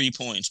grocery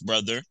points,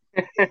 brother.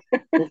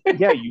 Well,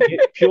 yeah, you get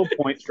fuel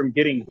points from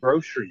getting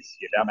groceries,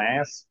 you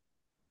dumbass.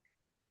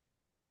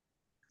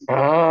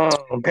 Oh,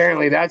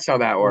 apparently that's how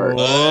that works.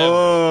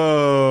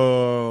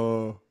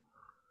 Whoa.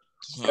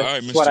 All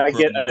right, That's what Mr. I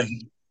get. Kroger.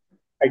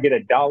 I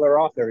get $1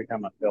 off every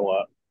time I fill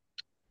up.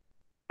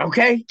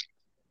 Okay.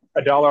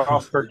 $1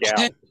 off per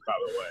gallon, by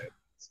the way.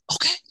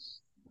 Okay.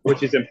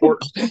 Which is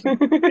important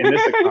in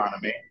this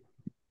economy.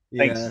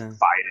 Thanks, Yeah.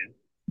 Biden.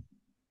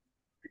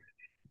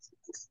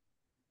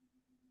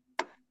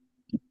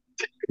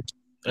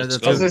 Let's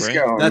How's go, this Brent.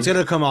 going? That's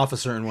gonna come off a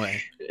certain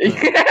way.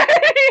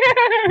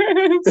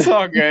 It's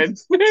all good.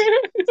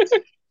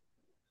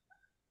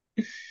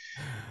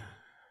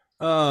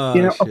 Oh,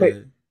 You know, shit.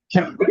 okay.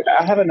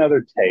 I have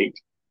another take.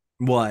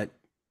 What?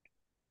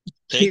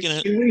 Taking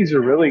it. Kiwis are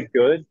really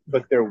good,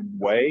 but they're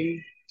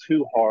way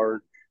too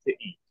hard to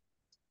eat.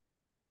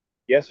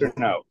 Yes or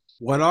no?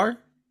 What are?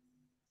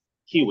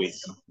 Kiwis.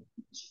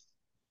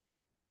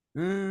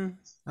 I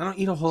don't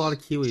eat a whole lot of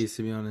kiwis,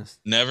 to be honest.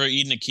 Never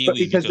eaten a kiwi But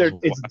because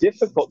it's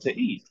difficult to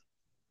eat.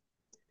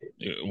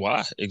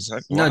 Why?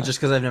 Exactly. No, Why? just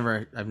because I've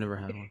never had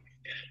one.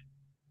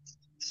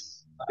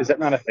 Is that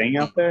not a thing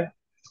out there?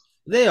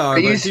 They are,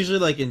 but it's usually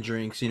like in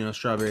drinks,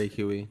 strawberry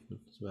kiwi.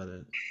 That's about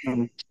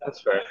it.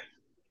 That's fair.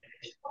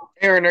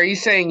 Aaron, are you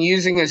saying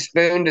using a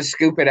spoon to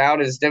scoop it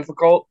out is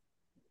difficult?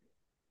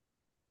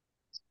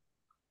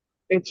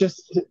 It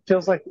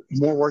feels like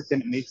more work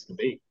than it needs to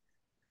be.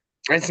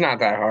 It's not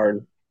that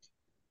hard.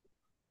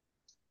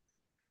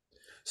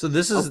 So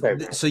this is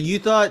Okay. So you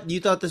thought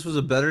this was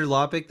a better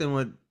topic than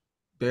what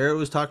Barrett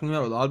was talking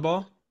about with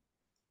Oddball?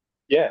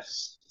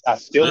 Yes. I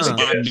still This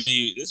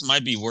think this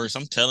might be worse.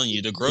 I'm telling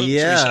you, the grocery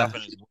Yeah.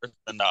 shopping is worse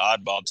than the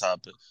oddball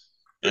topic.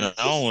 And I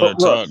don't want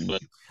to talk,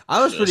 but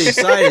I was pretty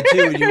excited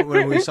too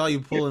when we saw you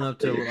pulling up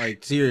to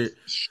like see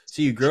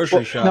you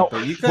grocery shop. no,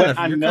 But you're when kind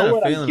I of know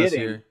what I'm failing us getting,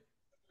 here.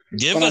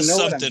 give when I us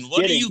know something.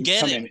 What are you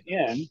getting? Coming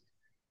in.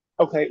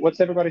 Okay, what's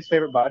everybody's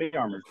favorite body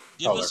armor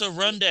Give color? us a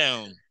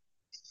rundown.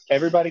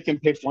 Everybody can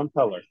pick one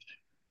color,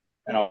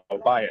 and I'll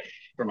buy it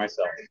for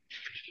myself.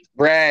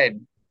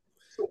 Red.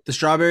 The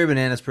strawberry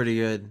banana is pretty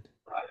good.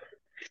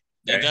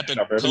 They got the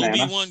strawberry Kobe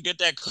banana. one. Get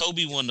that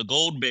Kobe one, the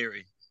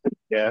Goldberry.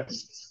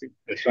 Yes,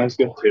 this one's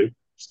good too.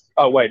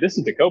 Oh wait, this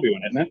is the Kobe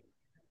one, isn't it?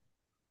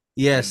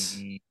 Yes.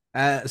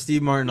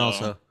 Steve Martin No.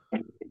 also.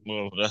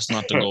 Well, that's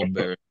not the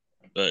Goldberry.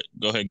 But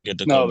go ahead and get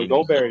the No, Kobe the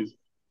one. Goldberries.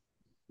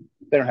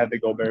 They don't have the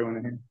Goldberry one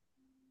in here.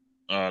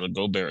 The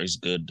Goldberry's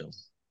good though.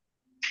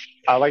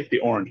 I like the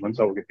orange one,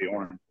 so we'll get the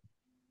orange.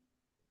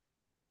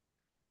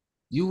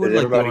 You would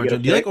like the orange.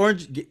 Do you like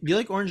orange? Do you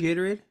like orange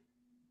Gatorade?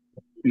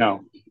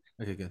 No.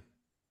 Okay, good.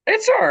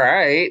 It's all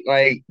right.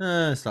 Like,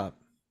 stop.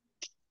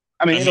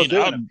 I mean, it'll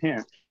do in a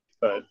pinch,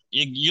 but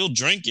you'll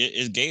drink it.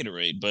 It's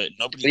Gatorade, but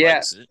nobody Yeah.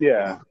 likes it.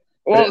 yeah.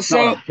 well, It's not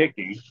so what I'm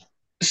picking.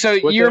 so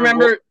you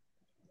remember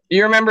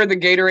the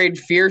Gatorade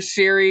Fierce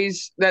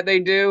series that they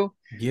do?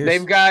 Gears.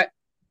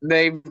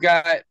 They've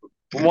got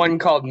one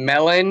called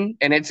Melon,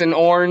 and it's an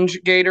orange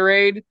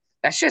Gatorade.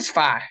 That's just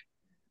fine.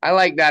 I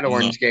like that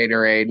orange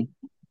Gatorade.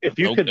 If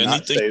you could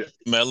not say anything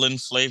melon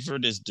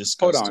flavored is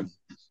disgusting. Hold on.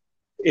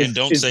 And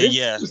don't say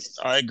yes.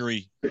 I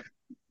agree.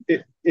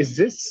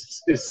 Is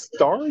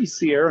Starry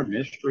Sierra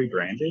Mystery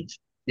branded?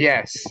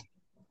 Yes,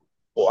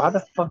 Why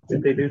the fuck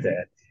did they do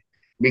that?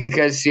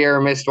 because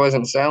Sierra Mist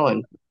wasn't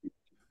selling.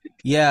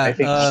 Yeah. I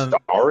think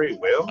Starry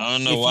will. I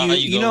don't know why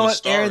you know what,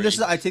 Starry. Aaron?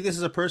 I take this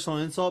as a personal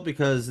insult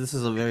because this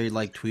is a very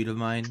tweet of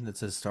mine that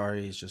says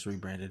Starry is just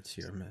rebranded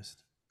Sierra Mist.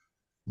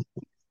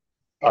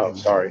 Oh,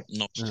 sorry.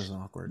 No, that was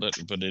awkward.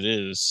 But it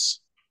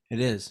is. It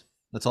is.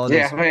 That's all it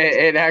is. Yeah,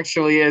 it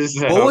actually is.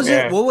 What was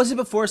it? What was it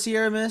before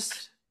Sierra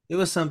Mist? It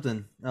was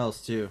something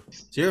else too.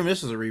 Sierra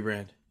Mist was a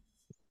rebrand.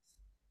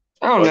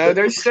 I don't know.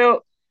 There's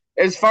still,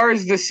 as far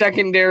as the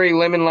secondary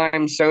lemon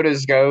lime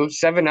sodas go,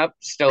 7-Up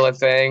still a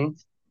thing.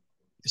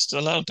 It's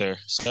still out there.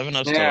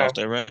 7-Up's still out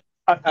there, right?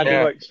 I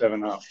do like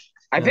 7-Up.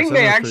 I think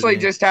they actually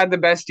just had the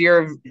best year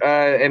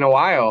of in a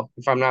while,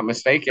 if I'm not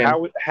mistaken.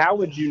 How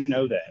would you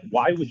know that?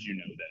 Why would you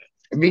know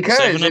that?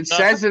 Because it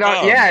says it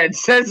on it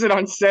says it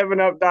on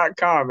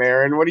 7up.com,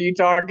 Aaron. What are you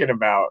talking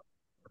about?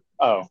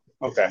 Oh,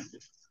 okay.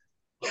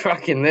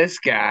 Fucking this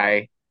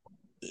guy.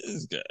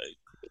 This guy.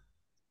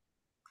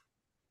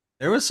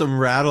 There was some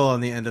rattle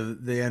on the end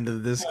of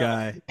this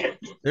guy.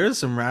 There was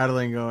some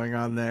rattling going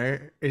on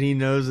there, and he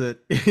knows it.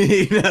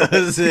 He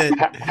knows it.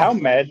 How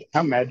mad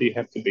do you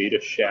have to be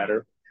to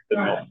shatter the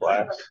milk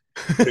glass?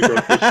 To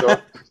grocery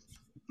store?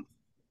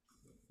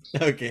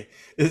 Okay,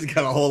 this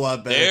got a whole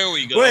lot better. There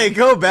we go. Wait,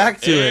 go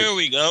back to it. There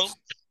we go.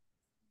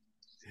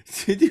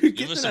 Dude,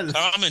 give us a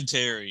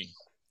commentary.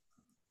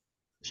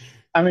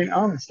 I mean,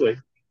 honestly,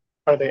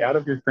 are they out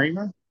of your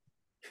creamer?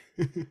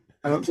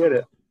 I don't get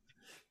it.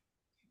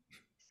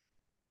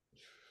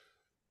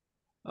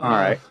 All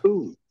right.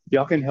 Ooh,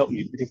 y'all can help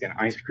me pick an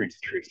ice cream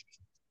treat.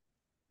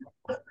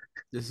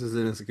 This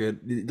isn't as good.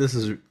 This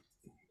is.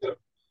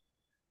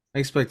 I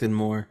expected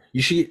more.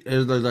 You should.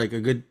 There's like a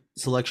good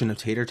selection of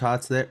tater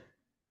tots there.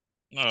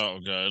 Oh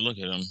god, look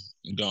at him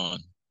gone.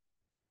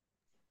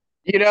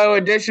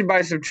 Addition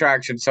by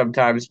subtraction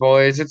sometimes,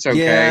 boys. It's okay.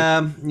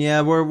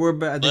 Yeah. We're.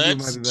 I think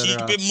we might be better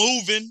keep off. it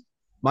moving.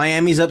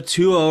 Miami's up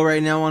 2-0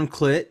 right now on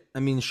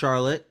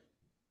Charlotte.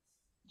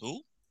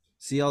 Who?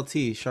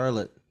 CLT,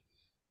 Charlotte.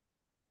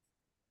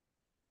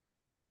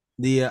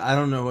 I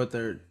don't know what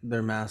their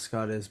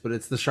mascot is, but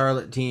it's the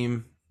Charlotte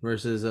team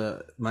versus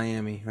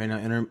Miami right now.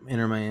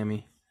 Inter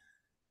Miami.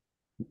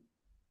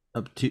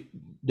 Up to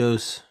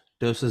dos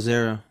a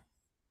 0.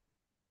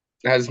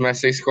 Has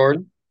Messi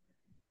scored?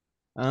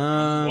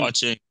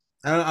 Watching.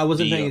 I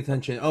wasn't paying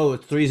attention. Oh,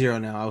 it's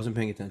 3-0 now. I wasn't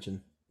paying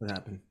attention. What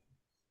happened?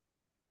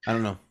 I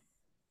don't know.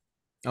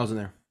 I wasn't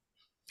there.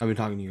 I've been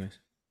talking to you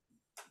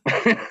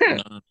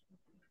guys.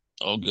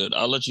 All good.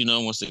 I'll let you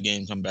know once the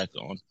game come back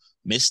on.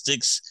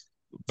 Mystics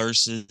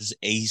versus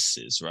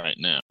Aces right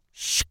now.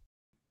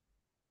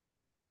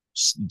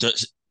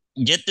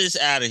 Get this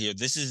out of here.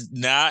 This is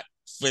not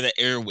for the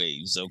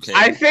airwaves, okay?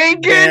 I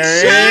think it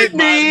should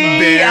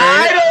be.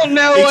 I don't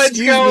know what's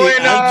going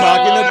on. I'm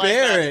talking to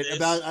Barrett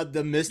about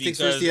the Mystics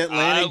versus the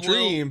Atlantic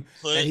Dream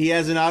that he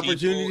has an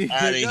opportunity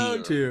to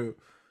go to.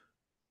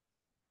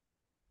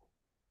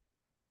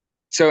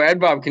 So, Ed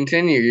Bob,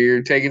 continue.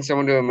 You're taking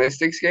someone to a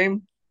Mystics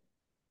game?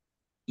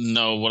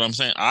 No, what I'm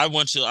saying, I've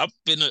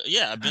been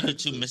to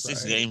 2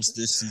 Mystics games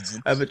this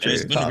season. And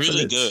it's been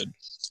really good.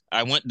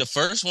 The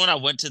first one I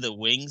went to the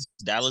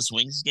Dallas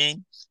Wings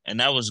game,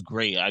 and that was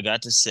great. I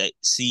got to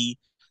see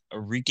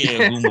Enrique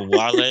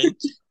Agumbawale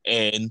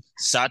and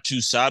Satu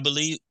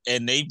Sabali,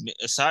 and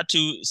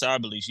Satu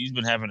Sabali, she's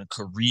been having a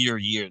career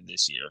year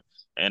this year.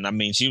 And I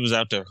mean, she was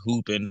out there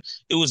hooping.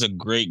 It was a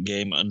great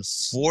game.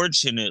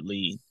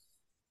 Unfortunately,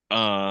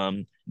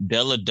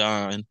 Della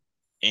Don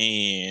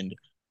and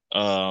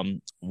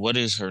what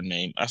is her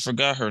name? I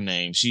forgot her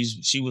name.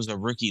 She was a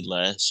rookie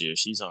last year.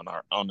 She's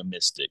on the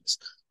Mystics,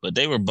 but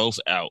they were both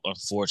out,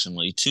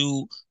 unfortunately.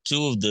 Two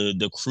of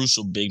the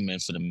crucial big men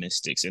for the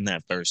Mystics in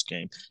that first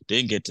game.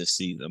 Didn't get to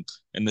see them.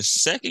 In the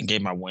second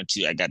game I went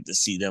to, I got to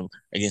see them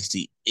against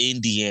the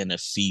Indiana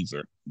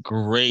Fever.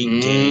 Great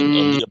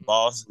game.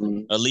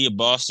 Aaliyah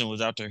Boston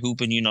was out there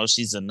hooping.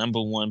 She's the number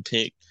 1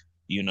 pick.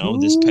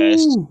 This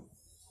past,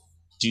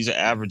 she's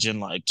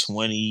averaging like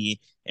 20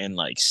 and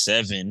like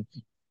 7.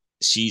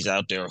 She's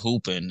out there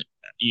hooping.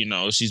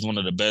 She's one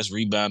of the best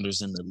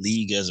rebounders in the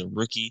league as a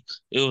rookie.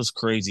 It was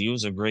crazy. It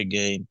was a great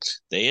game.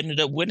 They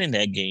ended up winning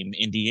that game.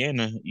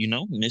 Indiana,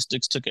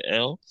 Mystics took an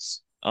L.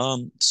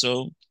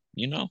 So,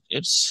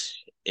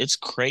 it's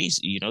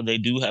crazy. They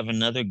do have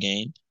another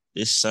game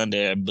this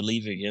Sunday, I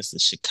believe, against the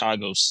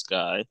Chicago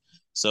Sky.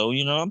 So,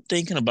 I'm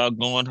thinking about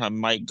going. I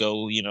might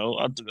go,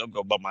 I'll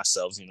go by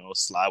myself,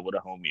 slide with a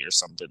homie or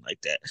something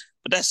like that.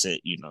 But that's it,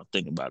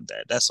 think about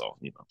that. That's all,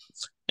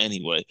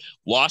 Anyway,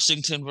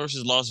 Washington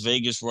versus Las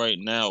Vegas right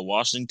now.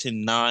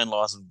 Washington 9,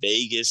 Las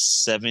Vegas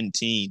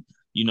 17.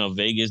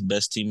 Vegas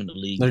best team in the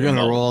league. They're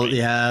gonna roll. Right?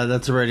 Yeah,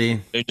 that's already.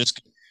 They're just.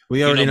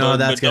 We already know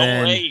that's gonna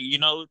end. Hey,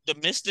 the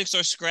Mystics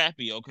are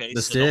scrappy. Okay,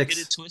 the Sticks. Don't get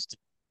it twisted.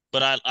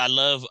 But I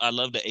love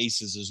the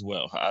Aces as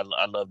well. I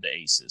love the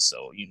Aces.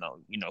 So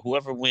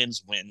whoever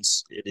wins.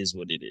 It is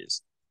what it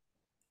is.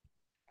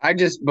 I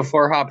just,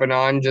 before hopping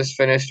on, just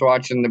finished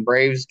watching the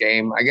Braves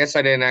game. I guess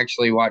I didn't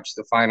actually watch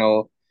the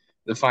final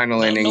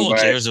inning. No one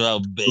cares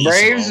about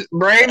baseball.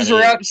 Braves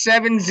were up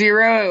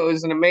 7-0. It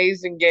was an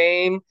amazing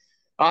game.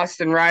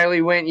 Austin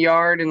Riley went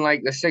yard in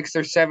like the 6th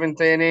or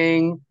 7th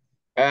inning.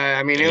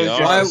 It was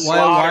just a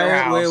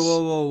slaughterhouse. Wait,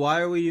 whoa.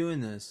 Why are we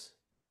doing this?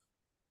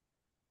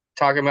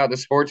 Talking about the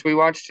sports we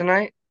watched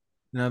tonight?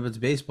 No, but it's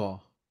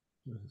baseball.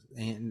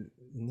 And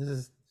this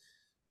is,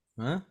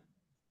 huh?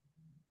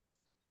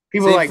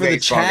 People like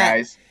baseball,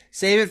 guys.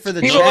 Save it for the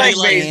People like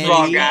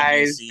baseball,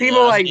 guys.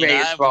 People like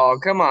baseball.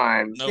 Come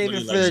on. Save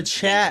it for the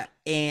chat,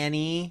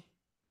 Annie.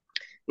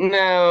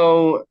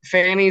 No,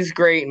 Fanny's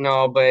great and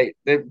all, but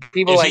the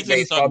people like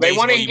baseball. They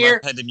want to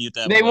hear.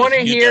 They want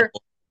to hear.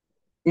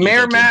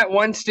 Mayor Matt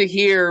wants to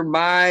hear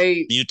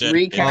my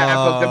recap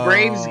of the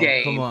Braves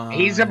game. Come on.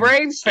 He's a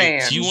Braves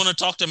fan. If you want to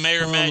talk to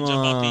Mayor Matt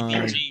about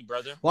PPG,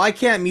 brother? Well, I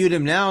can't mute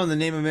him now in the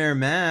name of Mayor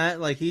Matt.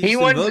 Like he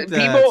wants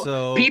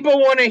that. People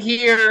want to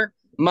hear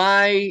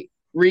my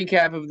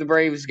recap of the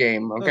Braves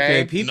game.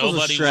 Okay.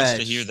 Nobody wants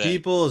to hear that.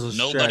 People is a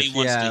Nobody stretch.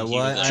 wants to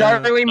hear that.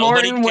 Charlie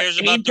Morton,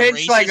 he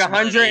pitched like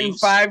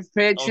 105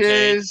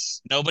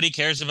 pitches. Okay. Nobody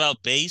cares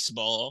about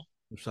baseball.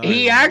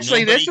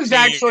 This was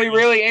actually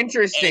really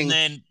interesting. And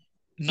then.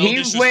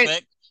 He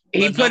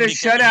put a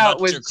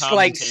shutout with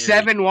like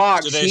 7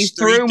 walks. He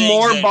threw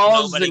more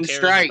balls than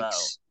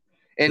strikes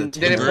and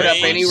didn't put up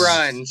any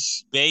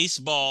runs.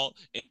 Baseball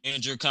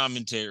and your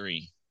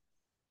commentary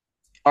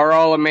are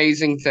all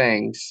amazing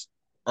things.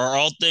 Are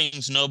all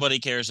things nobody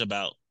cares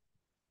about.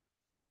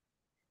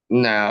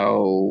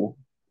 No.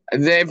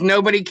 If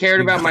nobody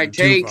cared about my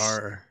takes.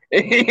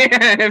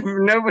 If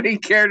nobody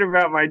cared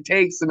about my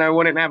takes, then I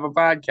wouldn't have a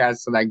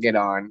podcast that I get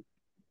on.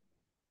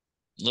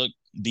 Look,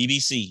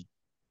 BBC.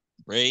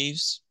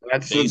 Braves.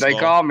 That's what they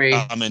call me.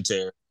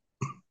 Commentary.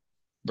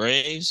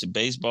 Braves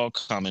baseball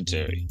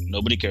commentary.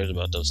 Nobody cares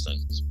about those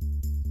things.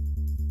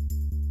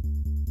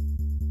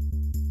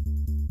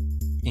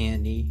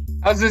 Andy,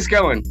 how's this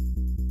going?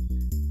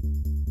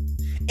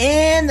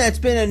 And that's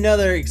been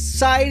another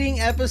exciting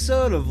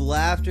episode of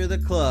Laughter the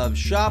Club.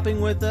 Shopping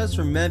with us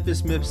from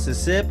Memphis,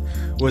 Mississippi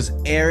was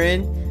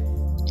Aaron.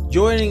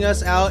 Joining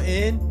us out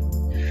in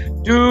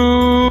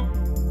Wow.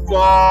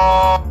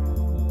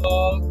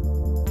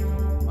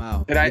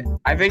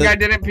 I think I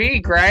didn't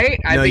peak, right?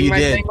 I think my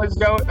thing was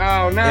going.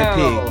 Oh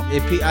no!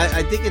 It peaked.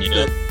 I think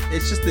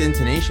it's just the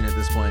intonation at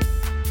this point.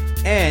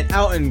 And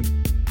out in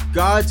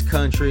God's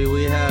country,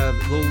 we have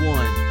the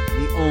one,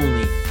 the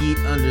only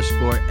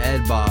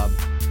Heat_Ed Bob.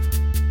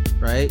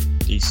 Right?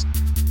 Peace.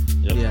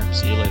 Yep. Yeah.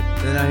 See you later.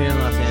 Then out here in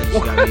Los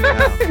Angeles, got me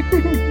out.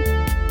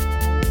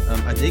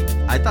 I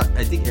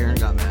think Aaron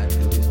got mad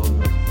because we told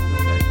him it was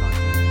bad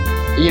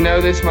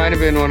content. This might have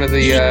been one of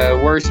the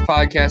worst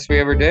podcasts we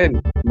ever did,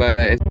 but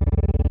it's